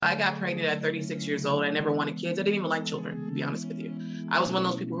I got pregnant at 36 years old. I never wanted kids. I didn't even like children, to be honest with you. I was one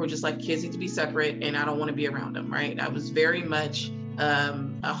of those people who were just like, kids need to be separate and I don't want to be around them, right? I was very much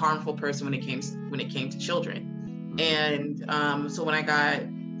a harmful person when it came to children. And so when I got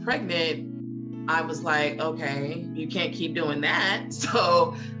pregnant, I was like, okay, you can't keep doing that.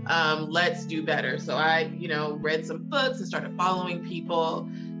 So let's do better. So I, read some books and started following people.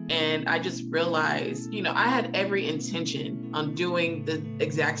 And I just realized, I had every intention on doing the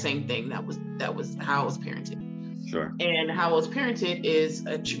exact same thing. That was how I was parented. Sure. And how I was parented is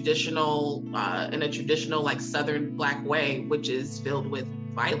a traditional, in a traditional like Southern Black way, which is filled with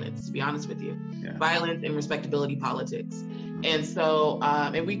violence, to be honest with you. Yeah. Violence and respectability politics. And so,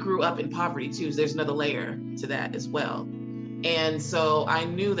 and we grew up in poverty too. So there's another layer to that as well. And so I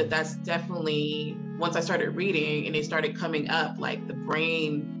knew that that's definitely, once I started reading and they started coming up, like the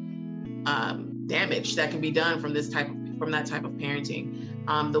brain damage that can be done from that type of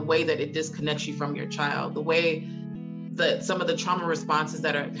parenting, the way that it disconnects you from your child, the way that some of the trauma responses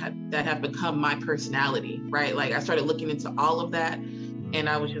that have become my personality, right? Like I started looking into all of that and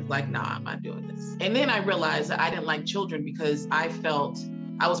I was just like, nah, I'm not doing this. And then I realized that I didn't like children because I felt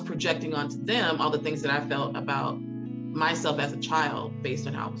I was projecting onto them all the things that I felt about myself as a child based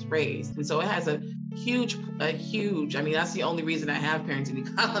on how I was raised. And so it has a huge, I mean, that's the only reason I have Parenting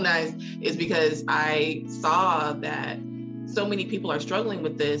Decolonized is because I saw that so many people are struggling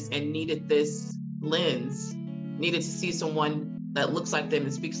with this and needed this lens, needed to see someone that looks like them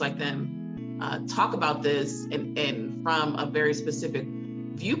and speaks like them, talk about this and from a very specific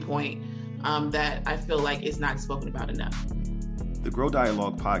viewpoint that I feel like is not spoken about enough. The Grow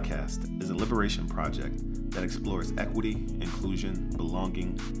Dialogue podcast is a liberation project that explores equity, inclusion,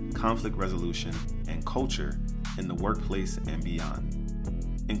 belonging, conflict resolution, and culture in the workplace and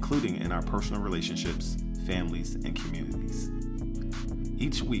beyond, including in our personal relationships, families, and communities.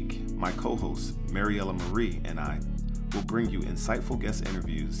 Each week, my co-host, Mariella Marie, and I will bring you insightful guest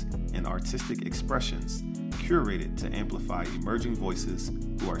interviews and artistic expressions curated to amplify emerging voices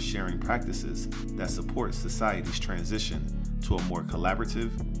who are sharing practices that support society's transition to a more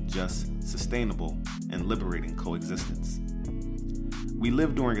collaborative, just, sustainable, and liberating coexistence. We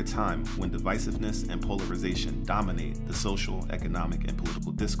live during a time when divisiveness and polarization dominate the social, economic, and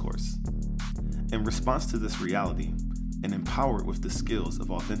political discourse. In response to this reality, and empowered with the skills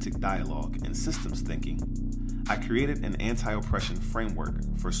of authentic dialogue and systems thinking, I created an anti-oppression framework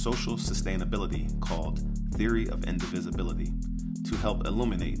for social sustainability called Theory of Indivisibility to help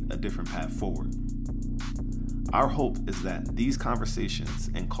illuminate a different path forward. Our hope is that these conversations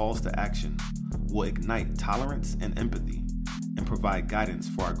and calls to action will ignite tolerance and empathy and provide guidance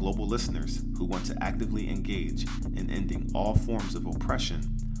for our global listeners who want to actively engage in ending all forms of oppression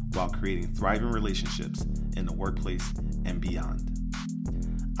while creating thriving relationships in the workplace and beyond.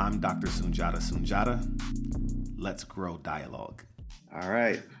 I'm Dr. Sunjata. Let's grow dialogue. All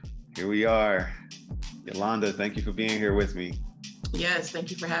right, here we are. Yolanda, thank you for being here with me. Yes, thank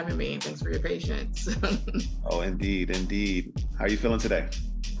you for having me. Thanks for your patience. Oh, indeed. How are you feeling today?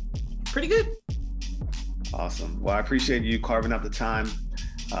 Pretty good. Awesome. Well, I appreciate you carving out the time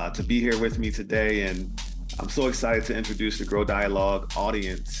to be here with me today. And I'm so excited to introduce the Grow Dialogue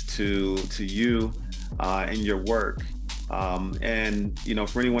audience to you and your work. And,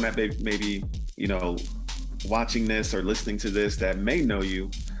 for anyone that may be, watching this or listening to this that may know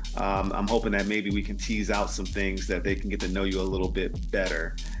you, I'm hoping that maybe we can tease out some things that they can get to know you a little bit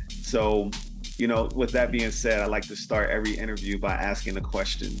better. So, with that being said, I like to start every interview by asking the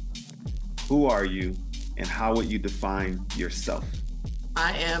question, who are you and how would you define yourself?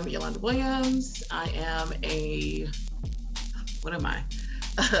 I am Yolanda Williams. I am a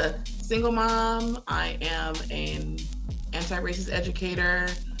single mom. I am an anti-racist educator.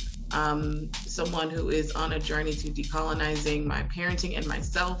 Someone who is on a journey to decolonizing my parenting and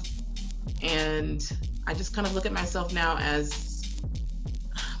myself. And I just kind of look at myself now as,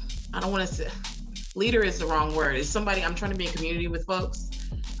 I don't want to say, leader is the wrong word. It's somebody, I'm trying to be in community with folks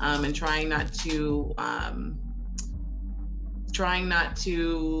and trying not to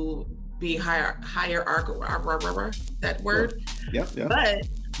be hierarchical, that word. Yep. But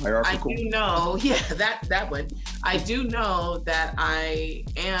I do know, that one. I do know that I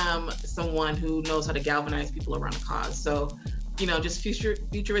am someone who knows how to galvanize people around a cause. So, just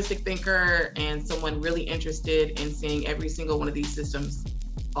futuristic thinker and someone really interested in seeing every single one of these systems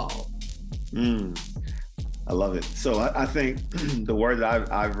fall. I love it. So I think the word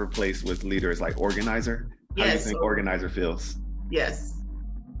that I've replaced with leader is like organizer. How do you think organizer feels? Yes.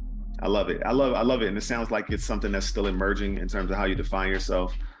 I love it. I love it. And it sounds like it's something that's still emerging in terms of how you define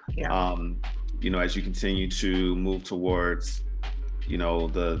yourself. Yeah. As you continue to move towards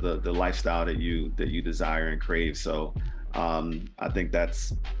the lifestyle that you desire and crave. So I think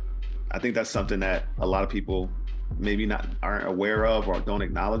that's something that a lot of people maybe aren't aware of or don't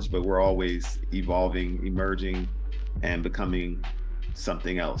acknowledge, but we're always evolving, emerging, and becoming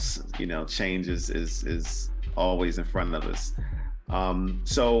something else. Change is always in front of us.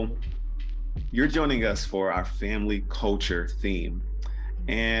 So you're joining us for our family culture theme.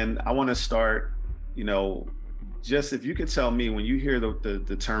 And I want to start, just if you could tell me, when you hear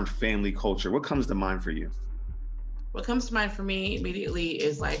the term family culture, what comes to mind for you? What comes to mind for me immediately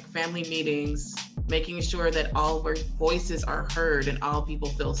is like family meetings, making sure that all of our voices are heard and all people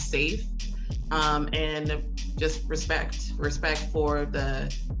feel safe, and just respect for the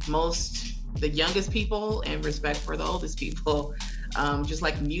youngest people and respect for the oldest people. Just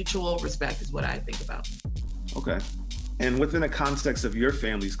like mutual respect is what I think about. Okay. And within the context of your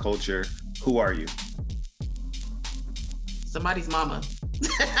family's culture, who are you? Somebody's mama.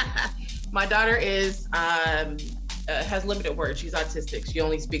 My daughter has limited words. She's autistic. She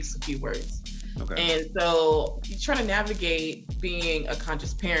only speaks a few words. Okay. And so you're trying to navigate being a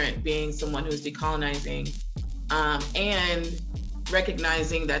conscious parent, being someone who's decolonizing, and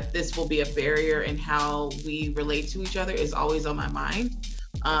recognizing that this will be a barrier in how we relate to each other is always on my mind.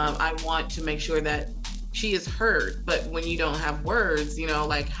 I want to make sure that she is heard, but when you don't have words,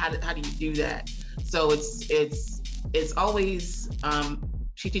 like how do you do that? So it's always,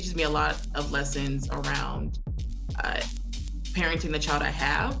 she teaches me a lot of lessons around parenting the child I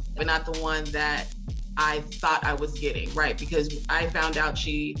have, but not the one that I thought I was getting, right? Because I found out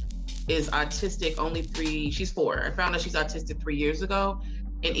she is autistic she's 4. I found out she's autistic 3 years ago.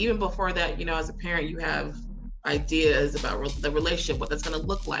 And even before that, as a parent, you have ideas about the relationship, what that's going to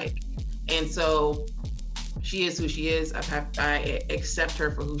look like. And so she is who she is. I accept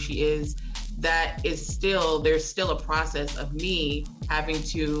her for who she is. There's still a process of me having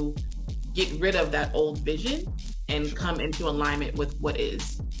to get rid of that old vision and come into alignment with what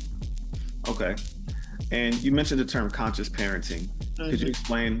is. Okay. And you mentioned the term conscious parenting. Mm-hmm. Could you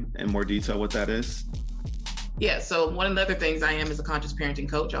explain in more detail what that is? Yeah, so one of the other things I am is a conscious parenting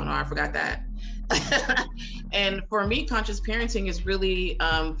coach. Oh no, I forgot that. And for me, conscious parenting is really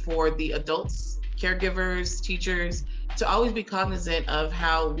for the adults, caregivers, teachers, to always be cognizant of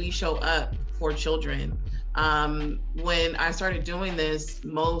how we show up for children. When I started doing this,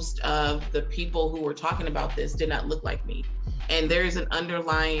 most of the people who were talking about this did not look like me. And there's an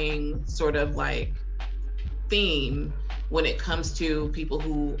underlying sort of like theme when it comes to people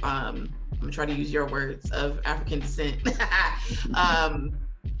who, I'm gonna try to use your words, of African descent,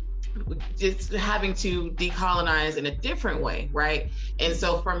 just having to decolonize in a different way, right? And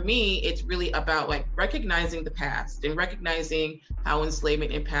so for me, it's really about like recognizing the past and recognizing how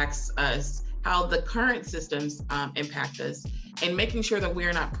enslavement impacts us, how the current systems impact us, and making sure that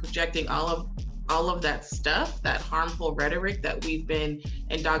we're not projecting all of that stuff, that harmful rhetoric that we've been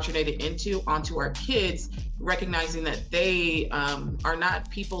indoctrinated onto our kids, recognizing that they are not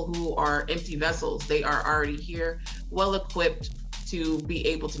people who are empty vessels. They are already here, well equipped to be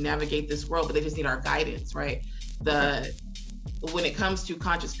able to navigate this world, but they just need our guidance, right? When it comes to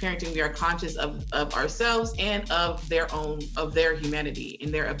conscious parenting, we are conscious of ourselves and of their humanity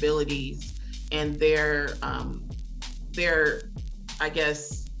and their abilities and their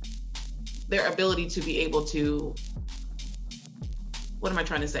ability to be able to, what am I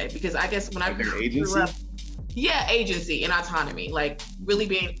trying to say? Because I guess when I grew up, agency and autonomy, like really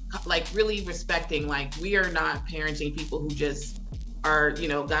being, like really respecting, like we are not parenting people who just are,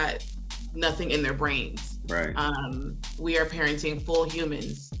 got nothing in their brains. Right. We are parenting full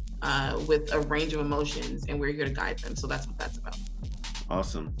humans with a range of emotions, and we're here to guide them. So that's what that's about.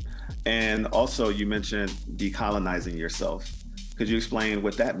 Awesome. And also you mentioned decolonizing yourself. Could you explain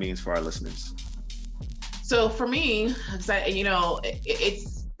what that means for our listeners? So for me,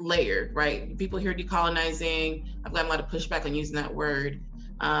 it's layered, right? People hear decolonizing. I've got a lot of pushback on using that word.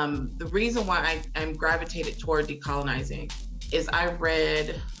 The reason why I'm gravitated toward decolonizing is I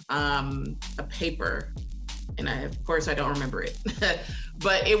read a paper, and of course I don't remember it,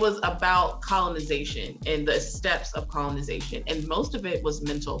 but it was about colonization and the steps of colonization. And most of it was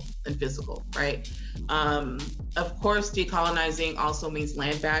mental and physical, right? Of course, decolonizing also means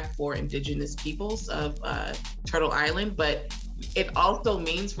land back for indigenous peoples of Turtle Island, but it also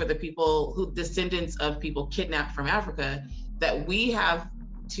means for the people descendants of people kidnapped from Africa, that we have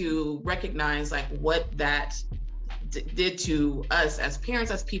to recognize like what that did to us as parents,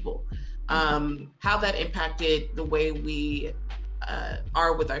 as people, how that impacted the way we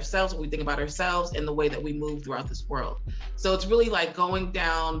are with ourselves, what we think about ourselves, and the way that we move throughout this world. So it's really like going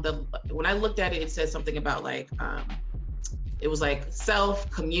down when I looked at it, it says something about like it was like self,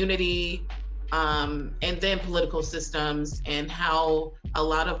 community, and then political systems, and how a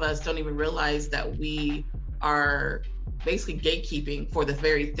lot of us don't even realize that we are basically gatekeeping for the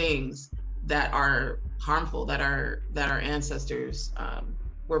very things that are harmful, that our ancestors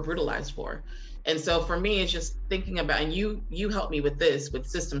were brutalized for. And so for me, it's just thinking about, and you helped me with this, with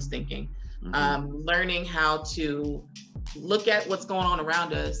systems thinking, learning how to look at what's going on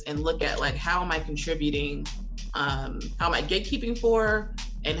around us and look at like, how am I contributing? How am I gatekeeping for?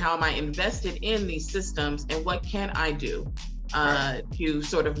 And how am I invested in these systems? And what can I do to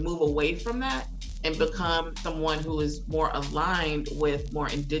sort of move away from that and become someone who is more aligned with more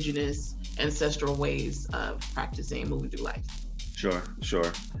indigenous ancestral ways of practicing and moving through life? Sure.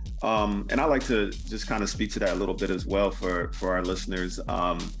 And I like to just kind of speak to that a little bit as well for our listeners,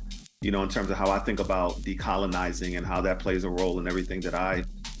 in terms of how I think about decolonizing and how that plays a role in everything that I,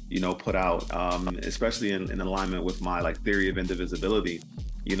 put out, especially in alignment with my like theory of indivisibility.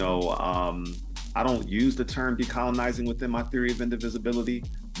 I don't use the term decolonizing within my theory of indivisibility,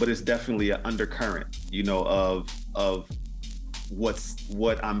 but it's definitely an undercurrent, of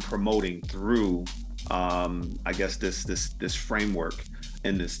what I'm promoting through, I guess this framework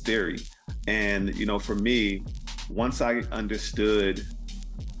and this theory. And, for me, once I understood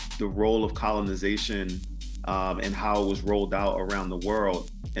the role of colonization and how it was rolled out around the world,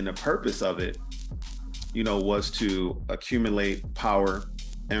 and the purpose of it, was to accumulate power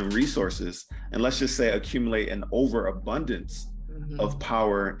and resources, and let's just say accumulate an overabundance of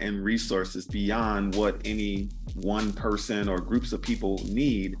power and resources beyond what any one person or groups of people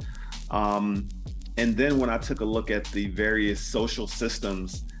need. And then when I took a look at the various social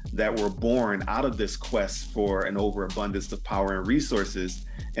systems that were born out of this quest for an overabundance of power and resources,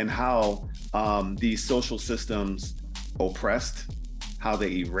 and how these social systems oppressed, how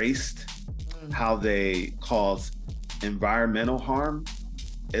they erased, how they caused environmental harm,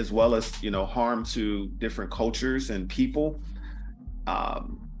 as well as, harm to different cultures and people.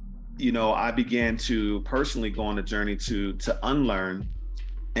 I began to personally go on a journey to unlearn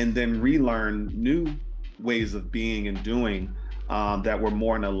and then relearn new ways of being and doing that were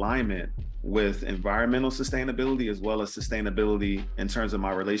more in alignment with environmental sustainability, as well as sustainability in terms of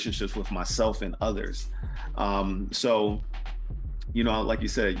my relationships with myself and others. So, like you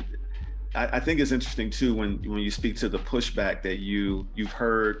said, I think it's interesting too when you speak to the pushback that you've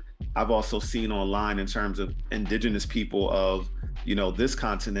heard. I've also seen online in terms of indigenous people of this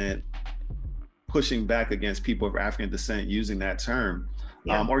continent pushing back against people of African descent using that term,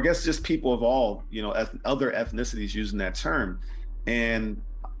 or I guess just people of all other ethnicities using that term. And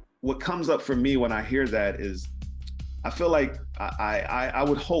what comes up for me when I hear that is, I feel like I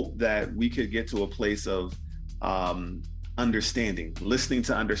would hope that we could get to a place of understanding, listening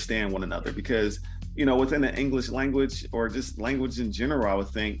to understand one another, because within the English language, or just language in general, I would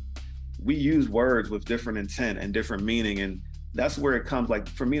think we use words with different intent and different meaning, and that's where it comes. Like,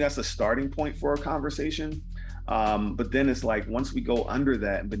 for me, that's a starting point for a conversation, but then it's like, once we go under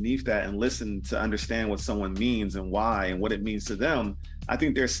that and beneath that and listen to understand what someone means and why and what it means to them, I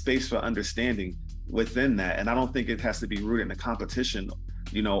think there's space for understanding within that. And I don't think it has to be rooted in a competition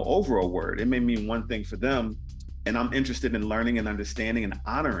over a word. It may mean one thing for them, and I'm interested in learning and understanding and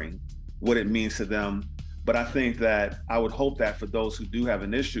honoring what it means to them. But I think that I would hope that for those who do have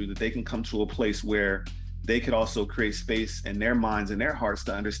an issue, that they can come to a place where they could also create space in their minds and their hearts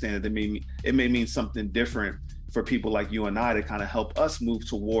to understand that it may mean something different for people like you and I, to kind of help us move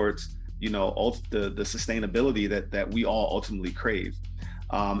towards, the sustainability that we all ultimately crave.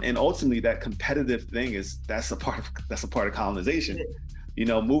 And ultimately, that competitive thing that's a part of colonization.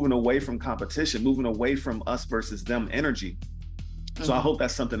 Moving away from competition, moving away from us versus them energy. So I hope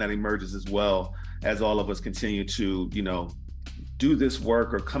that's something that emerges as well as all of us continue to, do this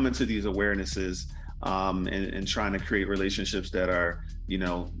work or come into these awarenesses, and trying to create relationships that are,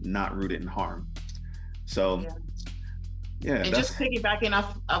 not rooted in harm. So, yeah. And just piggybacking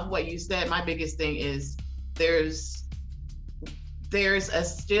off of what you said, my biggest thing is there's a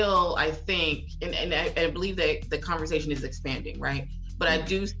still, I think, and I believe that the conversation is expanding, right? But I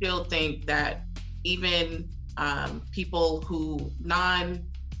do still think that even people who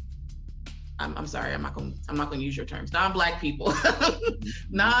I'm sorry, I'm not going to use your terms, non-Black people,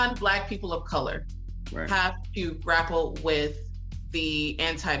 non-Black people of color, right, have to grapple with the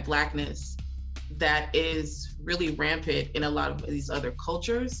anti-Blackness that is really rampant in a lot of these other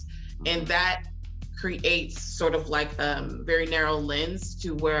cultures. And that creates sort of like a very narrow lens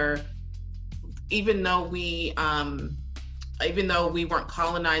to where even though we weren't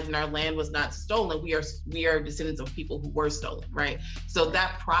colonized and our land was not stolen, we are descendants of people who were stolen, right? So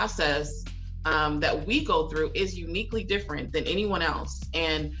that process that we go through is uniquely different than anyone else.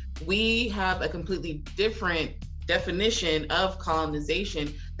 And we have a completely different definition of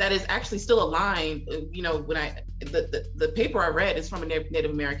colonization that is actually still aligned. When the paper I read is from a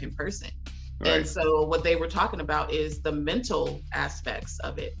Native American person. Right. And so what they were talking about is the mental aspects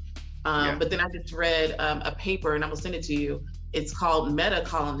of it. But then I just read a paper, and I will send it to you. It's called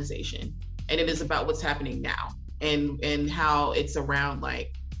Meta-Colonization, and it is about what's happening now and how it's around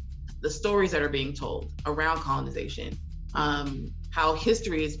like the stories that are being told around colonization, how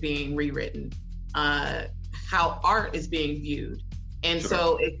history is being rewritten, how art is being viewed. And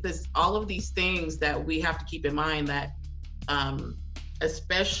so it's this, all of these things that we have to keep in mind that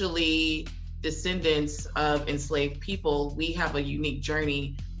especially descendants of enslaved people, we have a unique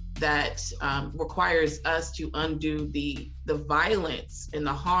journey that requires us to undo the violence and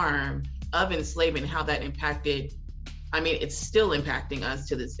the harm of enslavement, how that impacted, it's still impacting us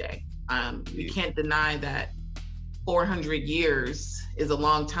to this day. We can't deny that 400 years is a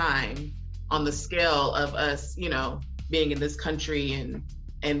long time on the scale of us, being in this country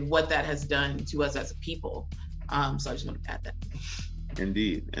and what that has done to us as a people. So I just wanted to add that.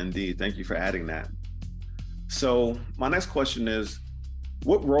 Indeed. Thank you for adding that. So my next question is,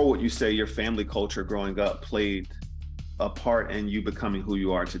 what role would you say your family culture growing up played a part in you becoming who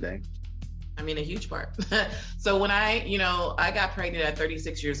you are today? A huge part. So when I got pregnant at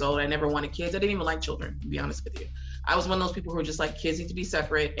 36 years old, I never wanted kids. I didn't even like children, to be honest with you. I was one of those people who were just like, kids need to be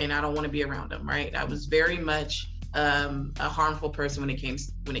separate and I don't want to be around them, right? I was very much a harmful person when it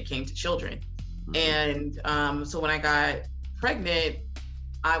came to children. Mm-hmm. And so when I got pregnant,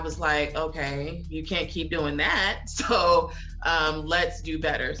 I was like, okay, you can't keep doing that. So let's do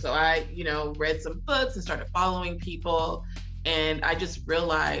better. So I, read some books and started following people. And I just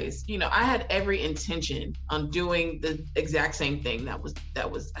realized, I had every intention on doing the exact same thing. That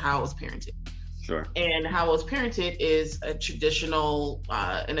was how I was parented. Sure. And how I was parented is a traditional,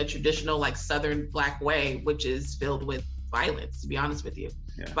 in a traditional like Southern Black way, which is filled with violence, to be honest with you.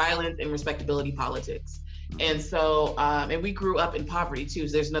 Yeah. Violence and respectability politics. And so, and we grew up in poverty too.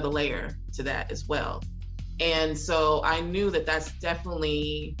 So there's another layer to that as well. And so I knew that that's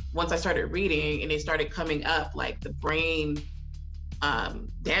definitely, once I started reading and it started coming up, like the brain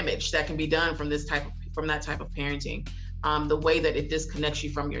damage that can be done from that type of parenting, the way that it disconnects you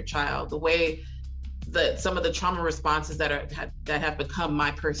from your child, the way that some of the trauma responses that have become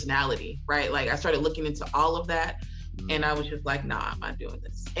my personality, right? Like I started looking into all of that. And I was just like, nah, I'm not doing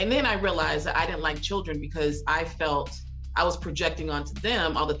this. And then I realized that I didn't like children because I felt I was projecting onto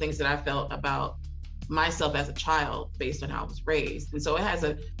them all the things that I felt about myself as a child based on how I was raised. And so it has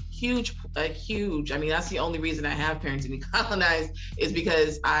a huge, that's the only reason I have Parenting Decolonized, is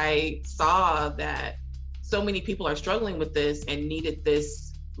because I saw that so many people are struggling with this and needed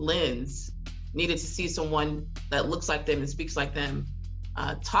this lens, needed to see someone that looks like them and speaks like them,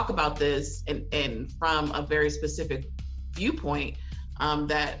 talk about this and from a very specific viewpoint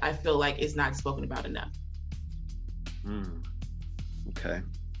that I feel like is not spoken about enough. Okay.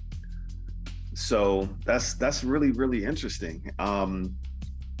 So that's really, really interesting. A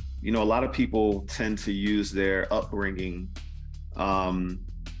lot of people tend to use their upbringing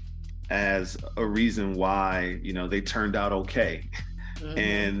as a reason why, they turned out okay. Mm-hmm.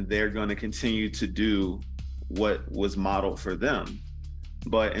 And they're going to continue to do what was modeled for them.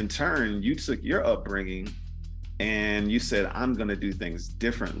 But in turn, you took your upbringing and you said, I'm going to do things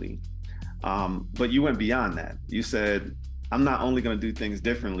differently. But you went beyond that. You said, I'm not only going to do things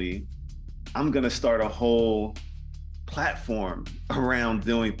differently, I'm going to start a whole platform around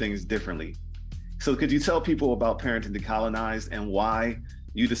doing things differently. So could you tell people about Parenting Decolonized and why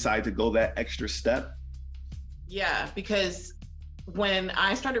you decided to go that extra step? Yeah, because when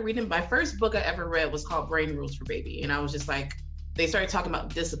I started reading, my first book I ever read was called Brain Rules for Baby. And I was just like, they started talking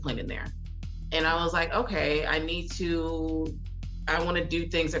about discipline in there. And I was like, okay, I want to do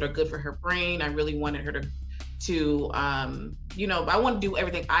things that are good for her brain. I really wanted her to I want to do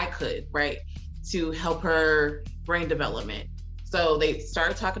everything I could, right, to help her brain development. So they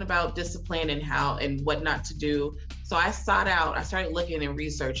started talking about discipline and how and what not to do. So I started looking and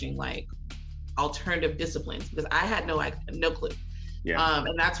researching like alternative disciplines because I had no clue. Yeah.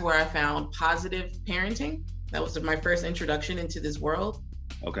 And that's where I found positive parenting. That was my first introduction into this world.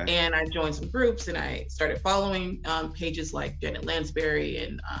 Okay. And I joined some groups and I started following pages like Janet Lansbury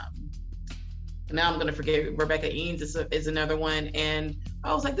and now I'm going to forget, Rebecca Eanes is another one. And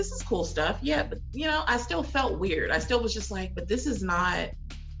I was like, this is cool stuff. Yeah. But I still felt weird. I still was just like, but this is not,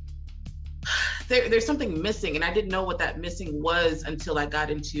 there's something missing. And I didn't know what that missing was until I got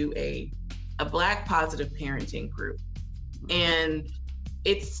into a Black positive parenting group. And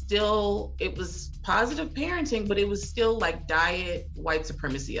it was positive parenting, but it was still like diet white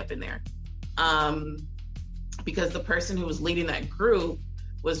supremacy up in there. Because the person who was leading that group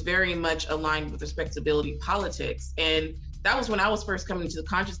was very much aligned with respectability politics. And that was when I was first coming to the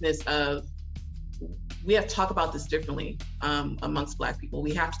consciousness of, we have to talk about this differently amongst Black people.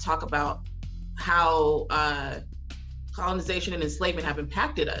 We have to talk about how colonization and enslavement have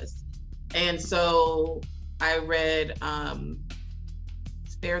impacted us. And so I read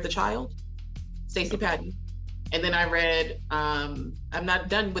Spare the Child, Stacey Patton. And then I read, I'm not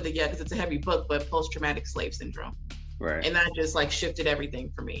done with it yet because it's a heavy book, but Post-Traumatic Slave Syndrome. Right. And that just like shifted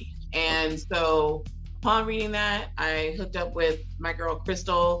everything for me. And so upon reading that, I hooked up with my girl,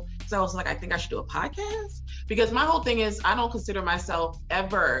 Crystal. So I was like, I think I should do a podcast, because my whole thing is, I don't consider myself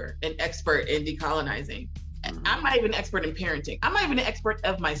ever an expert in decolonizing. Mm-hmm. I'm not even an expert in parenting. I'm not even an expert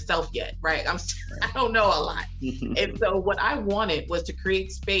of myself yet, right? I don't know a lot. And so what I wanted was to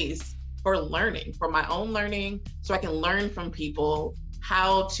create space for learning, for my own learning, so I can learn from people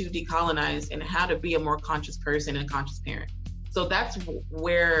how to decolonize and how to be a more conscious person and a conscious parent. So that's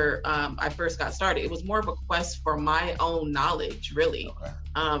where I first got started. It was more of a quest for my own knowledge, really.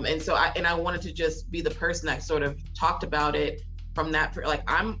 Okay. And so I wanted to just be the person that sort of talked about it from that, like,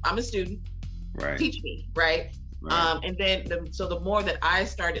 I'm a student, right? Teach me, right? And then the more that I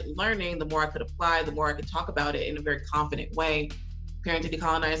started learning, the more I could apply, the more I could talk about it in a very confident way. Parent to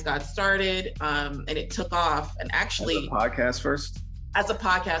Decolonize got started, and it took off. And actually, as a podcast first? As a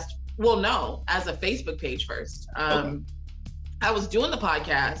podcast, well, no, as a Facebook page first. Okay. I was doing the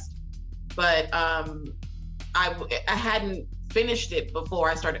podcast, but I hadn't finished it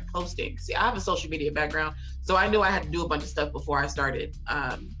before I started posting. See, I have a social media background, so I knew I had to do a bunch of stuff before I started,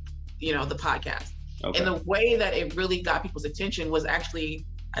 the podcast. Okay. And the way that it really got people's attention was actually,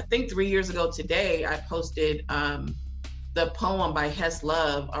 I think 3 years ago today, I posted the poem by Hess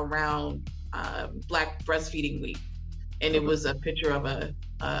Love around Black Breastfeeding Week. And it was a picture of a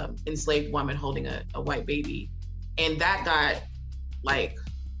enslaved woman holding a white baby. And that got like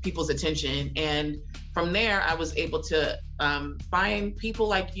people's attention. And from there, I was able to find people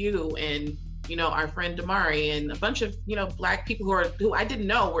like you and, our friend Damari and a bunch of, Black people who I didn't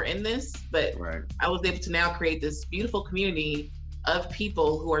know were in this, but right. I was able to now create this beautiful community of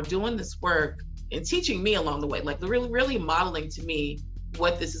people who are doing this work and teaching me along the way, like really, really modeling to me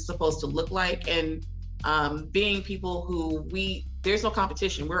what this is supposed to look like. And being people who there's no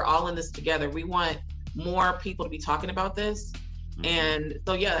competition. We're all in this together. We want more people to be talking about this. Mm-hmm. And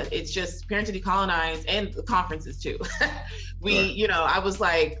so, yeah, it's just Parent to Decolonize and the conferences too. I was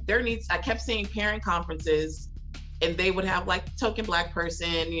like, I kept seeing parent conferences and they would have like token Black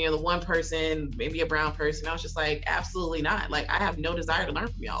person, the one person, maybe a brown person. I was just like, absolutely not. Like, I have no desire to learn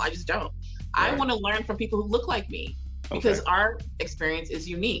from y'all. I just don't. Right. I want to learn from people who look like me. Because our experience is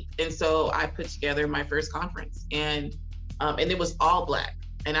unique. And so I put together my first conference and it was all Black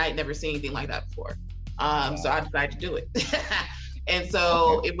and I had never seen anything like that before. So I decided to do it. And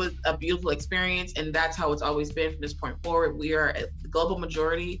so it was a beautiful experience, and that's how it's always been from this point forward. The global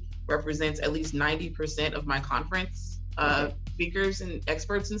majority represents at least 90% of my conference speakers and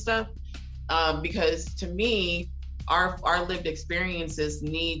experts and stuff. Because to me, our lived experiences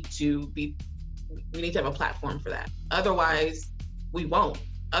need to have a platform for that. Otherwise, we won't.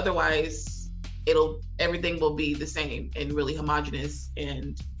 Otherwise, everything will be the same and really homogenous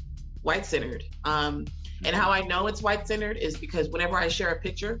and white-centered. And how I know it's white-centered is because whenever I share a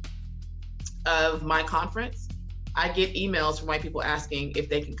picture of my conference, I get emails from white people asking if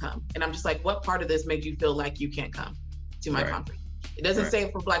they can come. And I'm just like, what part of this made you feel like you can't come to my conference? It doesn't say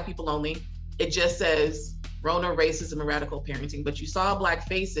it for Black people only. It just says Rona, racism, and radical parenting. But you saw Black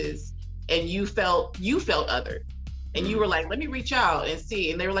faces and you felt other. And you were like, let me reach out and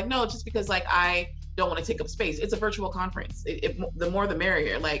see. And they were like, no, just because like I don't want to take up space. It's a virtual conference. The more the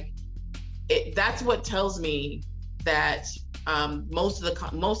merrier. Like, that's what tells me that most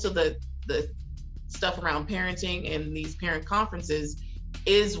of the stuff around parenting and these parent conferences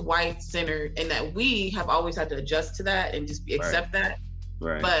is white-centered, and that we have always had to adjust to that and just accept that.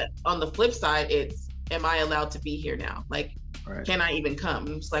 Right. But on the flip side, it's, am I allowed to be here now? Like, can I even come?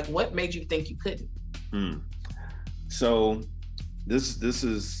 It's like, what made you think you couldn't? So this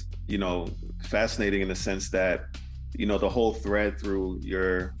is, fascinating in the sense that, the whole thread through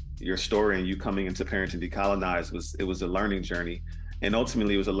your story and you coming into Parent to Decolonize was a learning journey. And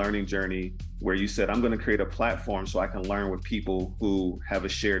ultimately it was a learning journey where you said, I'm going to create a platform so I can learn with people who have a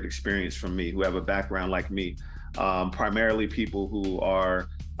shared experience from me, who have a background like me, primarily people who are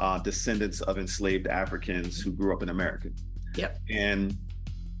descendants of enslaved Africans who grew up in America. Yep. And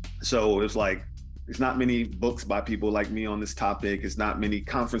so it was like, there's not many books by people like me on this topic. It's not many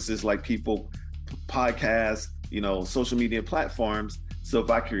conferences like people, podcasts, social media platforms. So if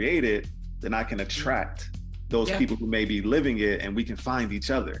I create it, then I can attract those people who may be living it, and we can find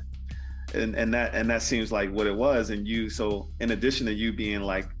each other. And that seems like what it was. And so in addition to you being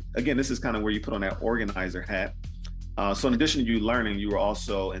like, again, this is kind of where you put on that organizer hat. So in addition to you learning, you were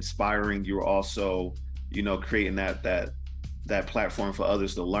also inspiring. You were also, creating that platform for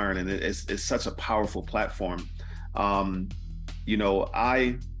others to learn. And it's such a powerful platform.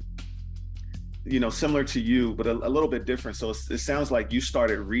 Similar to you, but a little bit different. So it sounds like you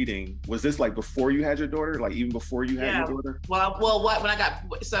started reading. Was this like before you had your daughter? Like even before you had your daughter?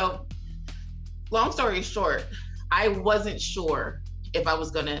 So long story short, I wasn't sure if I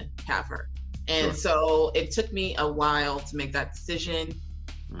was gonna have her. And so it took me a while to make that decision,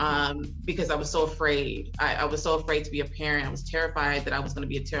 because I was so afraid. I was so afraid to be a parent. I was terrified that I was gonna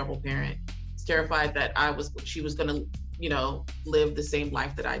be a terrible parent. I was terrified that she was gonna, live the same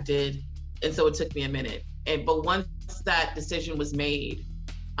life that I did. And so it took me a minute. But once that decision was made,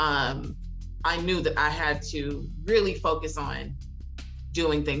 I knew that I had to really focus on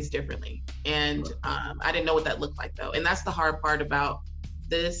doing things differently. And I didn't know what that looked like though. And that's the hard part about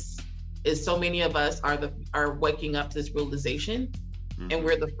this, is so many of us are waking up to this realization, and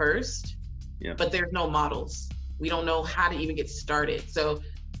we're the first, but there's no models. We don't know how to even get started. So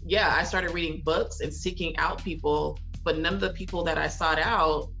I started reading books and seeking out people, but none of the people that I sought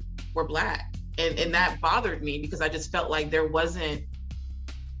out were Black. And that bothered me, because I just felt like there wasn't,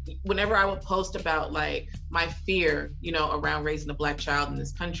 whenever I would post about like my fear, around raising a Black child in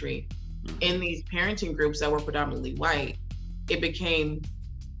this country, in these parenting groups that were predominantly white, it became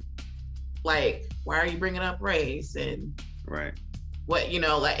like, why are you bringing up race? And what,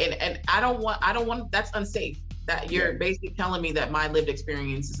 and I don't want, that's unsafe. That you're basically telling me that my lived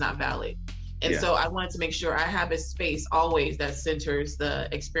experience is not valid. And so I wanted to make sure I have a space always that centers the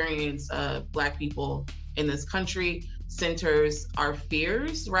experience of Black people in this country, centers our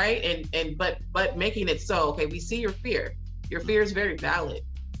fears, right? But making it so, okay, we see your fear. Your fear is very valid,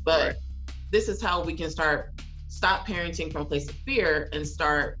 but this is how we can stop parenting from a place of fear and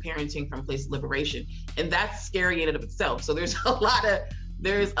start parenting from a place of liberation. And that's scary in and of itself. So there's a lot of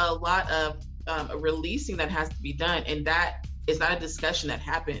releasing that has to be done. And that is not a discussion that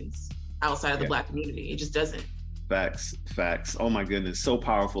happens outside of the Black community. It just doesn't. Facts. Oh my goodness, so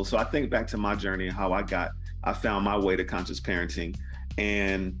powerful. So I think back to my journey and how I found my way to conscious parenting.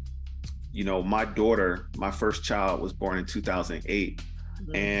 And, my daughter, my first child, was born in 2008.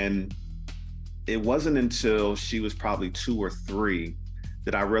 And it wasn't until she was probably 2 or 3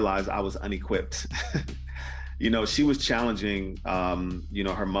 that I realized I was unequipped. She was challenging,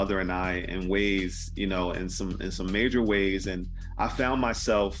 her mother and I in ways, in some major ways. And I found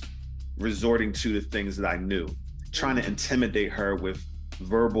myself resorting to the things that I knew, trying to intimidate her with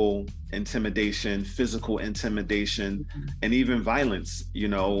verbal intimidation, physical intimidation, and even violence,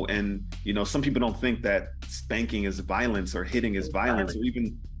 and, some people don't think that spanking is violence or hitting is violence, or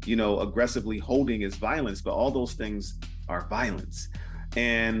even, aggressively holding is violence, but all those things are violence.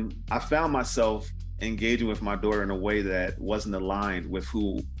 And I found myself engaging with my daughter in a way that wasn't aligned with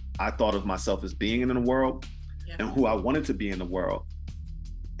who I thought of myself as being in the world and who I wanted to be in the world.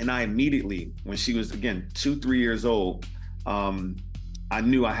 And I immediately, when she was, again, 2-3 years old, I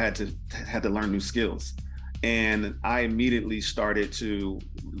knew I had to learn new skills. And I immediately started to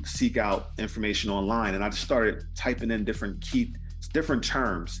seek out information online. And I just started typing in different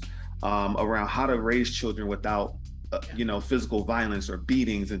terms around how to raise children without, physical violence or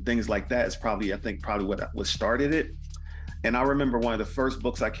beatings and things like that is probably what started it. And I remember one of the first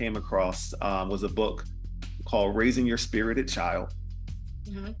books I came across was a book called Raising Your Spirited Child.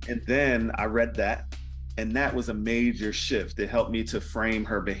 And then I read that, and that was a major shift. It helped me to frame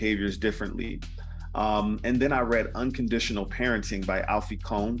her behaviors differently. And then I read Unconditional Parenting by Alfie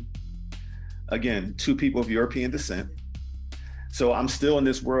Kohn. Again, 2 people of European descent. So I'm still in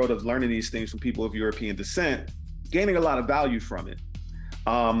this world of learning these things from people of European descent, gaining a lot of value from it.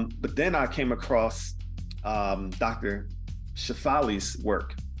 But then I came across Dr. Shefali's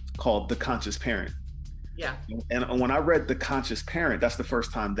work called The Conscious Parent. Yeah. And when I read The Conscious Parent, that's the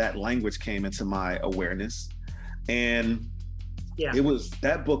first time that language came into my awareness. And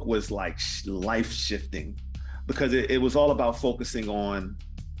that book was like life shifting, because it was all about focusing on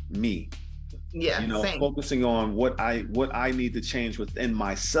me. Same. Focusing on what I need to change within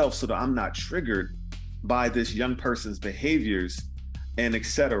myself so that I'm not triggered by this young person's behaviors and et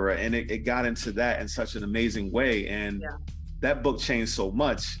cetera. And it got into that in such an amazing way. And that book changed so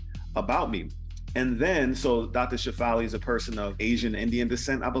much about me. And then, so Dr. Shefali is a person of Asian Indian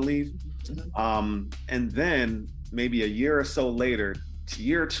descent, I believe. And then maybe a year or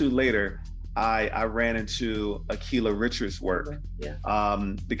two later, I ran into Akilah Richards' work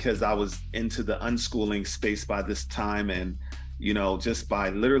because I was into the unschooling space by this time, and just by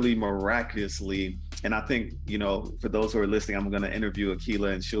literally miraculously. And I think, for those who are listening, I'm going to interview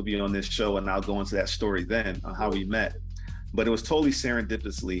Akilah and she'll be on this show, and I'll go into that story then on how we met. But it was totally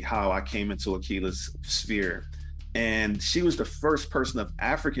serendipitously how I came into Akilah's sphere. And she was the first person of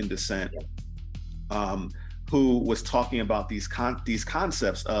African descent who was talking about these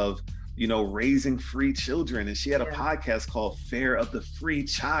concepts of, raising free children. And she had a podcast called Fare of the Free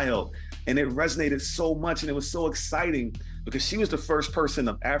Child. And it resonated so much. And it was so exciting because she was the first person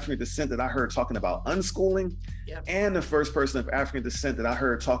of African descent that I heard talking about unschooling, and the first person of African descent that I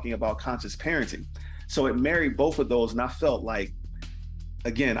heard talking about conscious parenting. So it married both of those. And I felt like,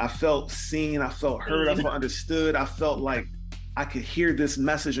 again, I felt seen, I felt heard, I felt understood. I felt like I could hear this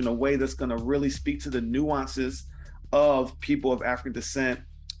message in a way that's going to really speak to the nuances of people of African descent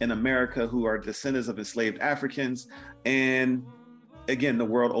in America who are descendants of enslaved Africans. And again, the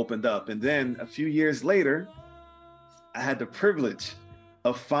world opened up. And then a few years later, I had the privilege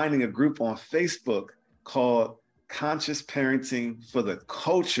of finding a group on Facebook called Conscious Parenting for the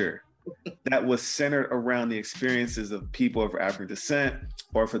Culture that was centered around the experiences of people of African descent,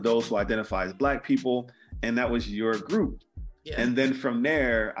 or for those who identify as Black people. And that was your group. And then from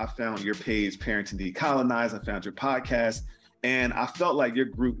there, I found your page, Parenting Decolonized. I found your podcast. And I felt like your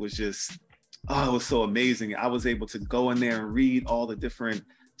group was just, it was so amazing. I was able to go in there and read all the different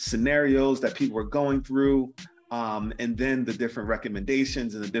scenarios that people were going through. And then the different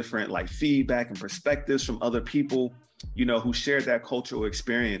recommendations and the different feedback and perspectives from other people, who shared that cultural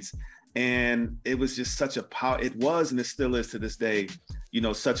experience. And it was just such a it was, and it still is to this day,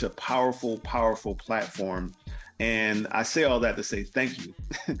 such a powerful, powerful platform. And I say all that to say thank you.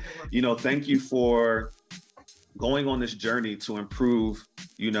 Thank you for going on this journey to improve,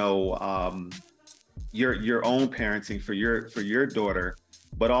 your own parenting for your daughter,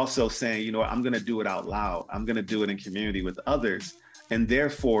 but also saying, I'm going to do it out loud. I'm going to do it in community with others, and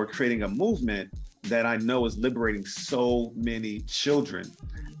therefore creating a movement that I know is liberating so many children.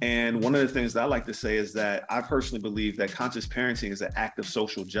 And one of the things that I like to say is that I personally believe that conscious parenting is an act of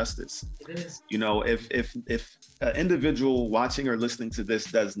social justice. It is. If an individual watching or listening to this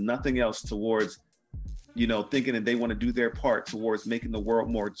does nothing else towards, thinking that they want to do their part towards making the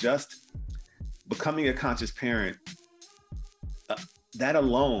world more just, becoming a conscious parent, that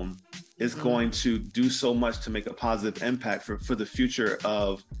alone is going to do so much to make a positive impact for the future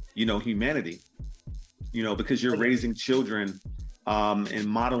of, humanity, because you're raising children and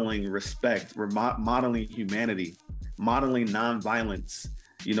modeling respect, modeling humanity, modeling nonviolence,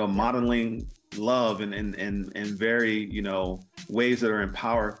 modeling love and very, ways that are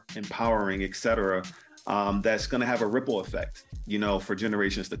empowering, et cetera, that's going to have a ripple effect, for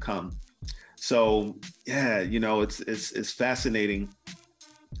generations to come. So, it's fascinating,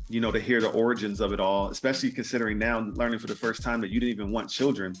 to hear the origins of it all, especially considering now learning for the first time that you didn't even want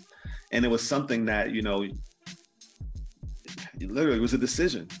children. And it was something that, literally it was a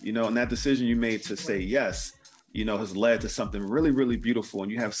decision, and that decision you made to say yes, has led to something really, really beautiful.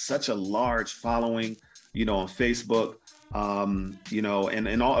 And you have such a large following, on Facebook,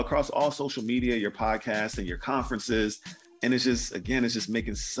 and all across all social media, your podcasts and your conferences. And it's just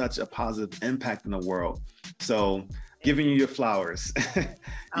making such a positive impact in the world. So giving you your flowers,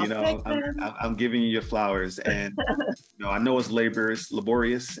 I'm giving you your flowers. And, I know it's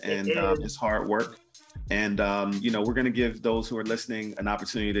laborious and it's hard work. And, we're going to give those who are listening an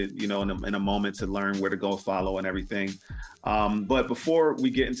opportunity to, in a moment to learn where to go follow and everything. But before we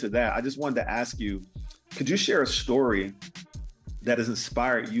get into that, I just wanted to ask you, could you share a story that has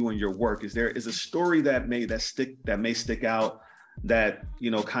inspired you in your work? Is a story that may stick out, that,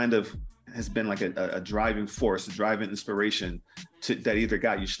 kind of has been like a driving force, a driving inspiration that either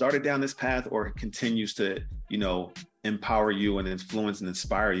got you started down this path or continues to, empower you and influence and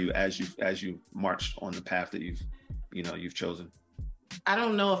inspire you as you march on the path that you've chosen? I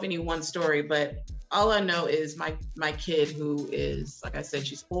don't know of any one story, but all I know is my kid, who is, like I said,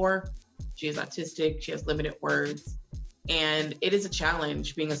 she's 4, she is autistic, she has limited words. And it is a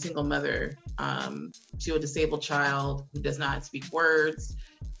challenge being a single mother to a disabled child who does not speak words,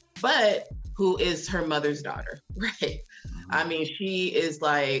 but who is her mother's daughter, right? I mean, she is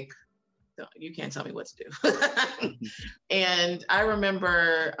like, you can't tell me what to do. And I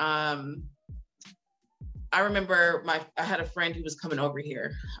remember I had a friend who was coming over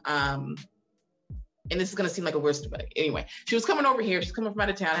here. And this is going to seem like a worst, but anyway, she was coming over here. She's coming from out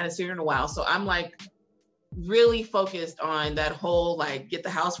of town. I hadn't seen her in a while. So I'm like, really focused on that whole, like, get the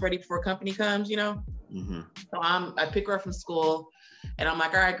house ready before company comes, you know? Mm-hmm. So I pick her up from school and I'm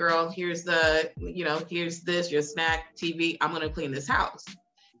like, all right, girl, here's here's this, your snack, TV, I'm going to clean this house.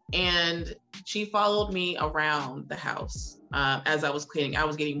 And she followed me around the house as I was cleaning. I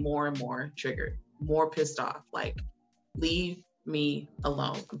was getting more and more triggered, more pissed off, like, leave me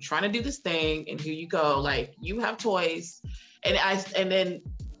alone. I'm trying to do this thing and here you go. Like, you have toys. And then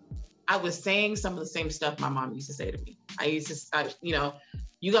I was saying some of the same stuff my mom used to say to me.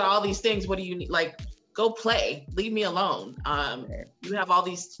 You got all these things. What do you need? Like, go play, leave me alone. You have all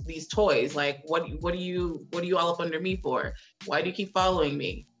these toys. Like, what are you all up under me for? Why do you keep following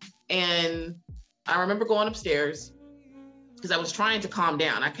me? And I remember going upstairs because I was trying to calm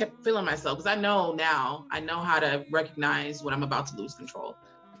down. I kept feeling myself because I know how to recognize when I'm about to lose control.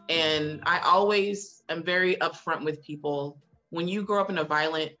 And I always am very upfront with people. When you grow up in a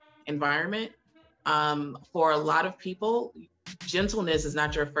violent environment, for a lot of people, gentleness is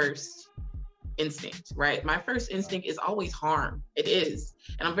not your first instinct, right? My first instinct is always harm. It is.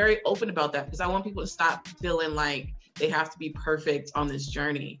 And I'm very open about that because I want people to stop feeling like they have to be perfect on this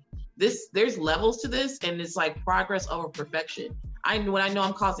journey. There's levels to this, and it's like progress over perfection. When I know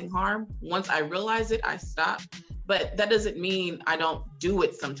I'm causing harm, once I realize it, I stop. But that doesn't mean I don't do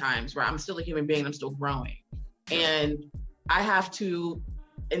it sometimes, right? I'm still a human being, I'm still growing. And I have to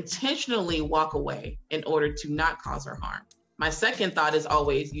intentionally walk away in order to not cause her harm. My second thought is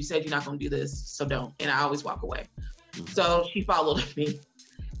always, you said you're not gonna do this, so don't. And I always walk away. So she followed me.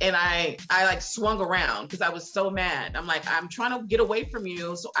 And I like swung around because I was so mad. I'm like, I'm trying to get away from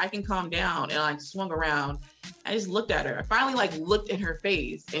you so I can calm down. And I swung around. I just looked at her. I finally looked in her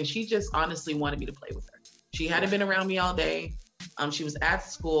face, and she just honestly wanted me to play with her. She hadn't been around me all day. She was at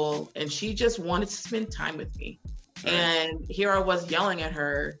school and she just wanted to spend time with me. Right. And here I was yelling at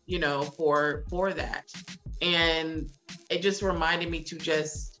her, for that. And it just reminded me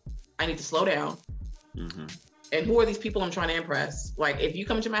I need to slow down. Mm-hmm. And who are these people I'm trying to impress? Like, if you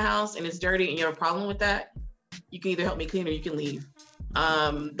come to my house and it's dirty and you have a problem with that, you can either help me clean or you can leave.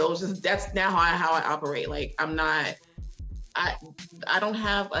 That's now how I operate. Like, I don't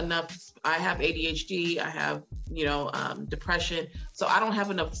have enough. I have ADHD. I have, depression. So I don't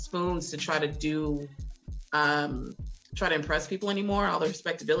have enough spoons to try to impress people anymore, all the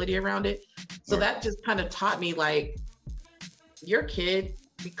respectability around it. So that just kind of taught me, like, your kid,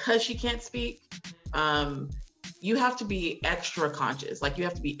 because she can't speak, you have to be extra conscious. Like, you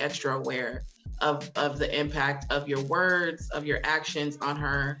have to be extra aware of the impact of your words, of your actions on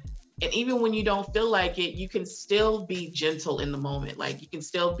her. And even when you don't feel like it, you can still be gentle in the moment. Like, you can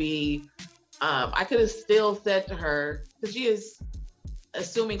still be, I could have still said to her, because she is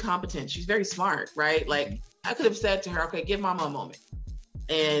assuming competence. She's very smart, right? Like, I could have said to her, okay, give mama a moment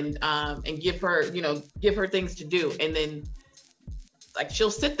and give her things to do. And then, like,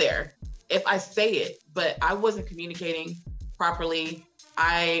 she'll sit there if I say it, but I wasn't communicating properly.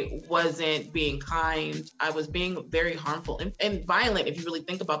 I wasn't being kind. I was being very harmful and violent, if you really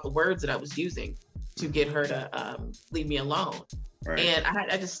think about the words that I was using to get her to leave me alone. Right. And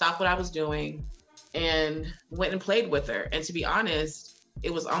I just stopped what I was doing and went and played with her. And to be honest,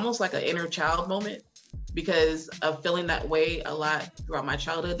 it was almost like an inner child moment because of feeling that way a lot throughout my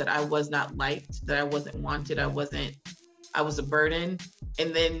childhood, that I was not liked, that I wasn't wanted, I was a burden.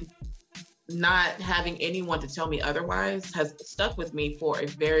 And then not having anyone to tell me otherwise has stuck with me for a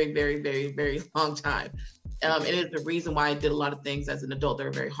very, very, very, very long time. It is the reason why I did a lot of things as an adult that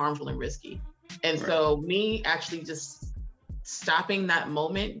are very harmful and risky. And so me actually just stopping that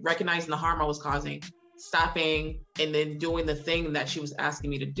moment, recognizing the harm I was causing, stopping, and then doing the thing that she was asking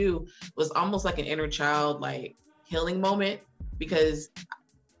me to do was almost like an inner child, like, healing moment, because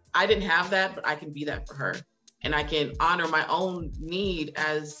I didn't have that, but I can be that for her. And I can honor my own need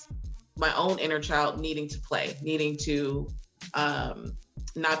as my own inner child needing to play, needing to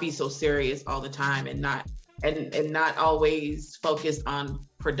not be so serious all the time and not always focused on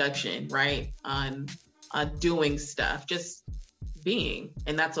production, right? On doing stuff, just being,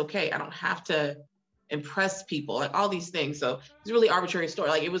 and that's okay. I don't have to impress people, like all these things. So it's a really arbitrary story.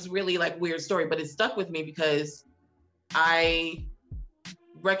 Like, it was really like weird story, but it stuck with me because I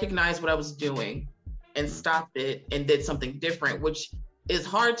recognized what I was doing and stopped it and did something different, which is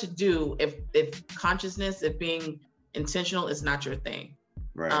hard to do if consciousness, if being intentional is not your thing.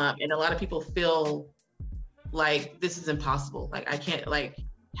 Right. And a lot of people feel like this is impossible. Like, I can't, like,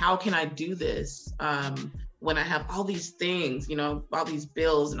 how can I do this when I have all these things, all these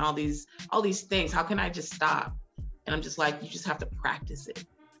bills and all these things? How can I just stop? And I'm just like, you just have to practice it.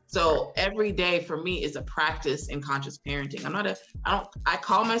 So every day for me is a practice in conscious parenting. I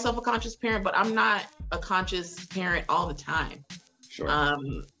call myself a conscious parent, but I'm not a conscious parent all the time. Sure.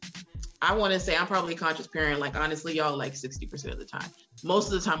 I want to say I'm probably a conscious parent, like honestly, y'all, like 60% of the time.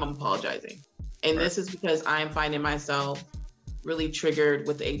 Most of the time I'm apologizing. And this is because I'm finding myself really triggered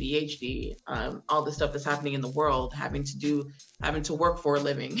with the ADHD, all the stuff that's happening in the world, having to work for a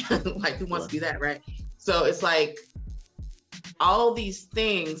living. Like who wants to do that, right? So it's like all these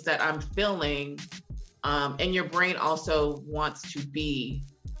things that I'm feeling, and your brain also wants to be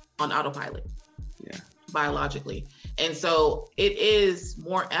on autopilot, biologically. And so it is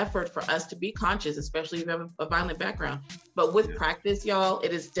more effort for us to be conscious, especially if you have a violent background. But with practice, y'all,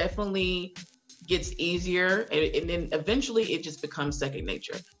 it is definitely gets easier, and then eventually it just becomes second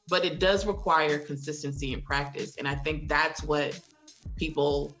nature. But it does require consistency and practice. And I think that's what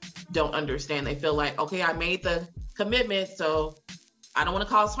people don't understand. They feel like, okay, I made the commitment, so I don't want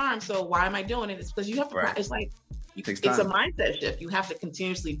to cause harm, so why am I doing it? It's because you have to practice. Like it's a mindset shift. You have to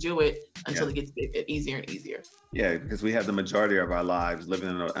continuously do it until it gets easier and easier. Yeah, because we have the majority of our lives living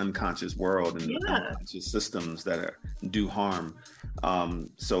in an unconscious world and unconscious systems that do harm.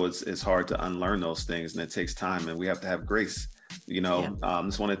 So it's hard to unlearn those things, and it takes time, and we have to have grace.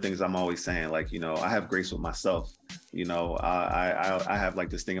 It's one of the things I'm always saying. Like, I have grace with myself. I have like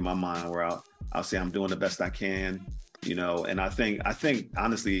this thing in my mind where I'll say I'm doing the best I can. And I think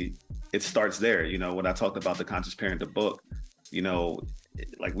honestly, it starts there. When I talked about the Conscious Parent, the book,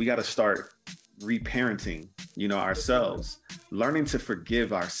 like we got to start reparenting, ourselves, learning to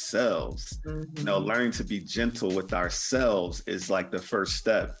forgive ourselves, learning to be gentle with ourselves is like the first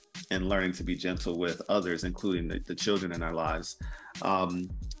step in learning to be gentle with others, including the children in our lives.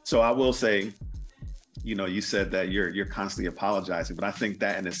 So I will say, you said that you're constantly apologizing, but I think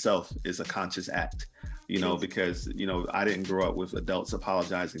that in itself is a conscious act, because, I didn't grow up with adults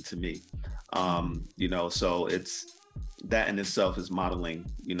apologizing to me. So it's, that in itself is modeling,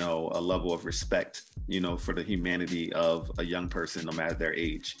 a level of respect, for the humanity of a young person, no matter their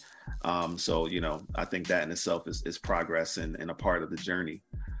age. So I think that in itself is progress and a part of the journey.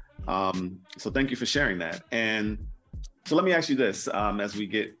 So thank you for sharing that. And so let me ask you this, as we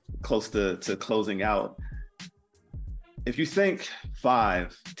get close to closing out, if you think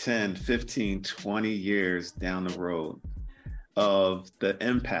 5, 10, 15, 20 years down the road of the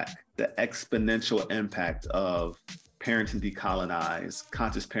exponential impact of parenting decolonized,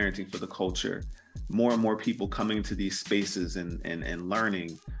 conscious parenting for the culture, more and more people coming into these spaces and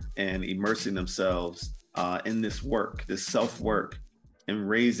learning and immersing themselves in this work, this self-work, and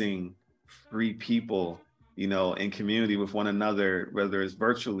raising free people, in community with one another, whether it's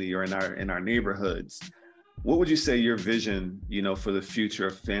virtually or in our neighborhoods. What would you say your vision, for the future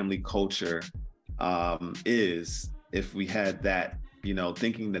of family culture is, if we had that,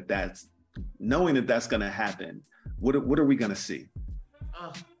 thinking that's knowing that that's going to happen? What are we going to see?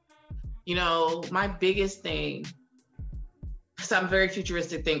 My biggest thing, because I'm a very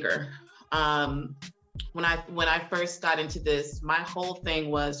futuristic thinker. When I first got into this, my whole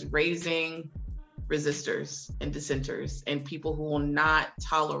thing was raising resistors and dissenters and people who will not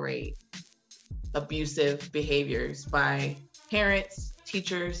tolerate abusive behaviors by parents,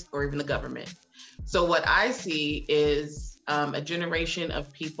 teachers, or even the government. So what I see is a generation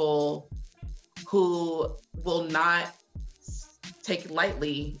of people who will not take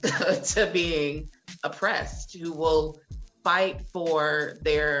lightly to being oppressed, who will fight for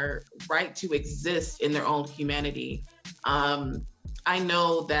their right to exist in their own humanity. I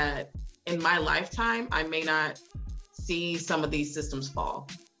know that in my lifetime, I may not see some of these systems fall,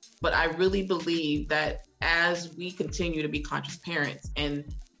 but I really believe that as we continue to be conscious parents and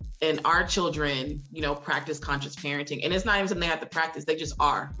our children, practice conscious parenting, and it's not even something they have to practice, they just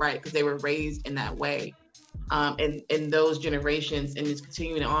are, right? Because they were raised in that way. And those generations, and it's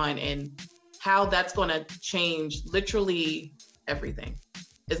continuing on, and how that's going to change literally everything.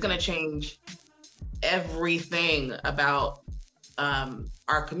 It's going to change everything about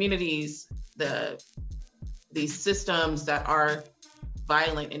our communities, these systems that are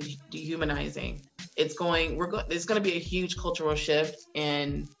violent and dehumanizing. It's going to be a huge cultural shift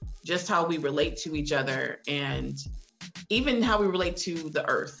in just how we relate to each other, and even how we relate to the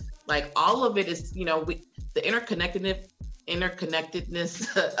earth. Like all of it is, the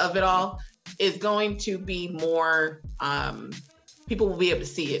interconnectedness of it all is going to be more, people will be able to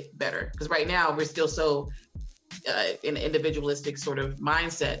see it better. Because right now we're still so in an individualistic sort of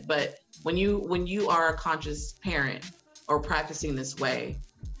mindset. But when you are a conscious parent or practicing this way,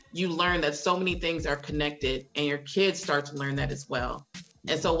 you learn that so many things are connected, and your kids start to learn that as well.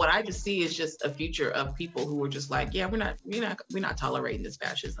 And so what I just see is just a future of people who are just like, yeah, we're not tolerating this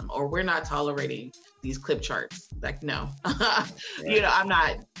fascism, or we're not tolerating these clip charts. Like, no, right. I'm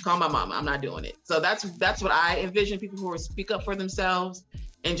not call my mama. I'm not doing it. So that's what I envision, people who will speak up for themselves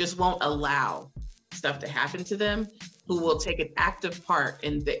and just won't allow stuff to happen to them, who will take an active part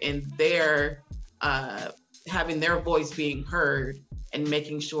in their having their voice being heard and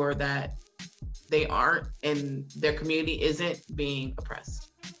making sure that they aren't and their community isn't being oppressed.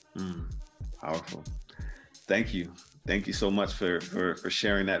 Powerful. Thank you. Thank you so much for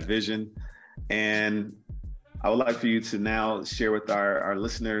sharing that vision. And I would like for you to now share with our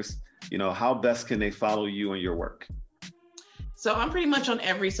listeners, how best can they follow you and your work? So I'm pretty much on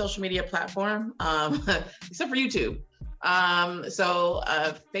every social media platform, except for YouTube. So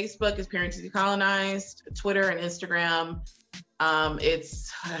Facebook is Parenting Decolonized, Twitter and Instagram. I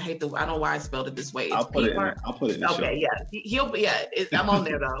don't know why I spelled it this way. It's I'll put it in the show. I'm on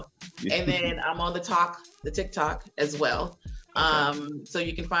there though. And then I'm on the TikTok as well. So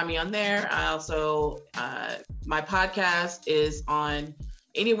you can find me on there. I also, my podcast is on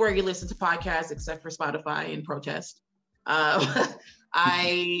anywhere you listen to podcasts except for Spotify and Protest.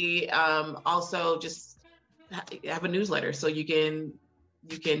 I also just have a newsletter, so you can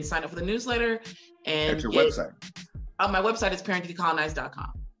sign up for the newsletter and at your website. My website is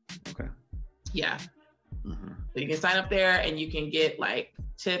parentingdecolonized.com. Okay. Yeah. Mm-hmm. So you can sign up there and you can get like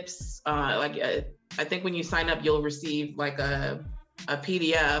tips. I think when you sign up, you'll receive like a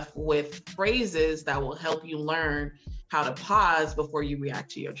PDF with phrases that will help you learn how to pause before you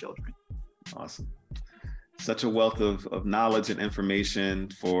react to your children. Awesome. Such a wealth of knowledge and information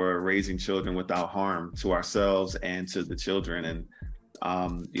for raising children without harm to ourselves and to the children. And,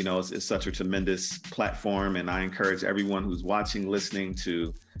 it's such a tremendous platform. And I encourage everyone who's watching, listening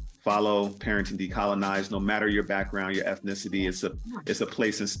to follow Parenting Decolonized, no matter your background, your ethnicity. It's a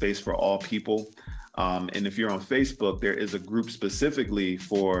place and space for all people. And if you're on Facebook, there is a group specifically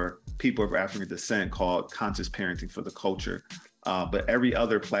for people of African descent called Conscious Parenting for the Culture. But every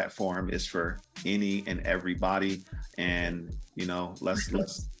other platform is for any and everybody. And, let's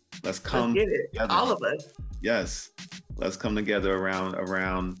come together. All of us. Yes. Let's come together around,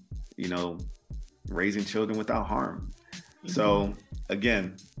 raising children without harm. Mm-hmm. So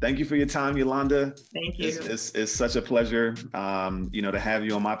again, thank you for your time, Yolanda. Thank you. It's such a pleasure, to have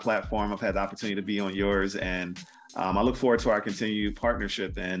you on my platform. I've had the opportunity to be on yours, and I look forward to our continued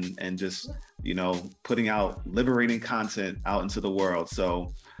partnership and just, putting out liberating content out into the world.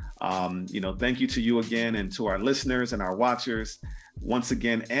 So, thank you to you again and to our listeners and our watchers once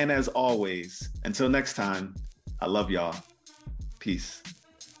again. And as always, until next time, I love y'all. Peace.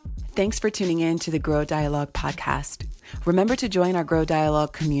 Thanks for tuning in to the Grow Dialogue podcast. Remember to join our Grow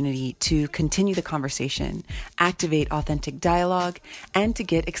Dialogue community to continue the conversation, activate authentic dialogue, and to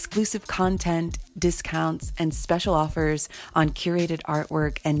get exclusive content, discounts, and special offers on curated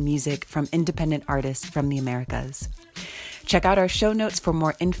artwork and music from independent artists from the Americas. Check out our show notes for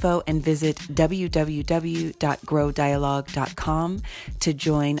more info and visit www.growdialogue.com to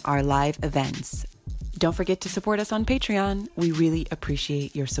join our live events. Don't forget to support us on Patreon. We really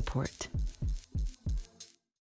appreciate your support.